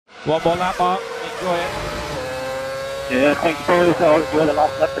One more lap, Mark. Enjoy it. Yeah, thank you boys. I'll enjoy the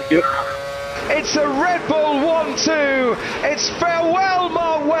last lap. Thank you. It's a Red Bull 1-2. It's farewell,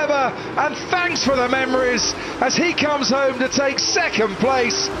 Mark Webber, and thanks for the memories as he comes home to take second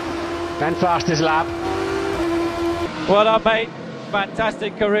place. And fastest lap. Well done, mate.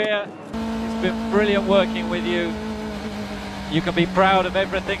 Fantastic career. It's been brilliant working with you. You can be proud of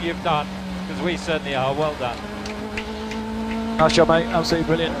everything you've done, because we certainly are. Well done. Nice job, mate. Absolutely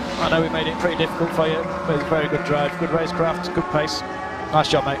brilliant. I know we made it pretty difficult for you, but it's a very good drive, good racecraft, good pace. Nice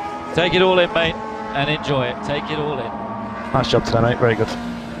job, mate. Take it all in, mate, and enjoy it. Take it all in. Nice job today, mate. Very good.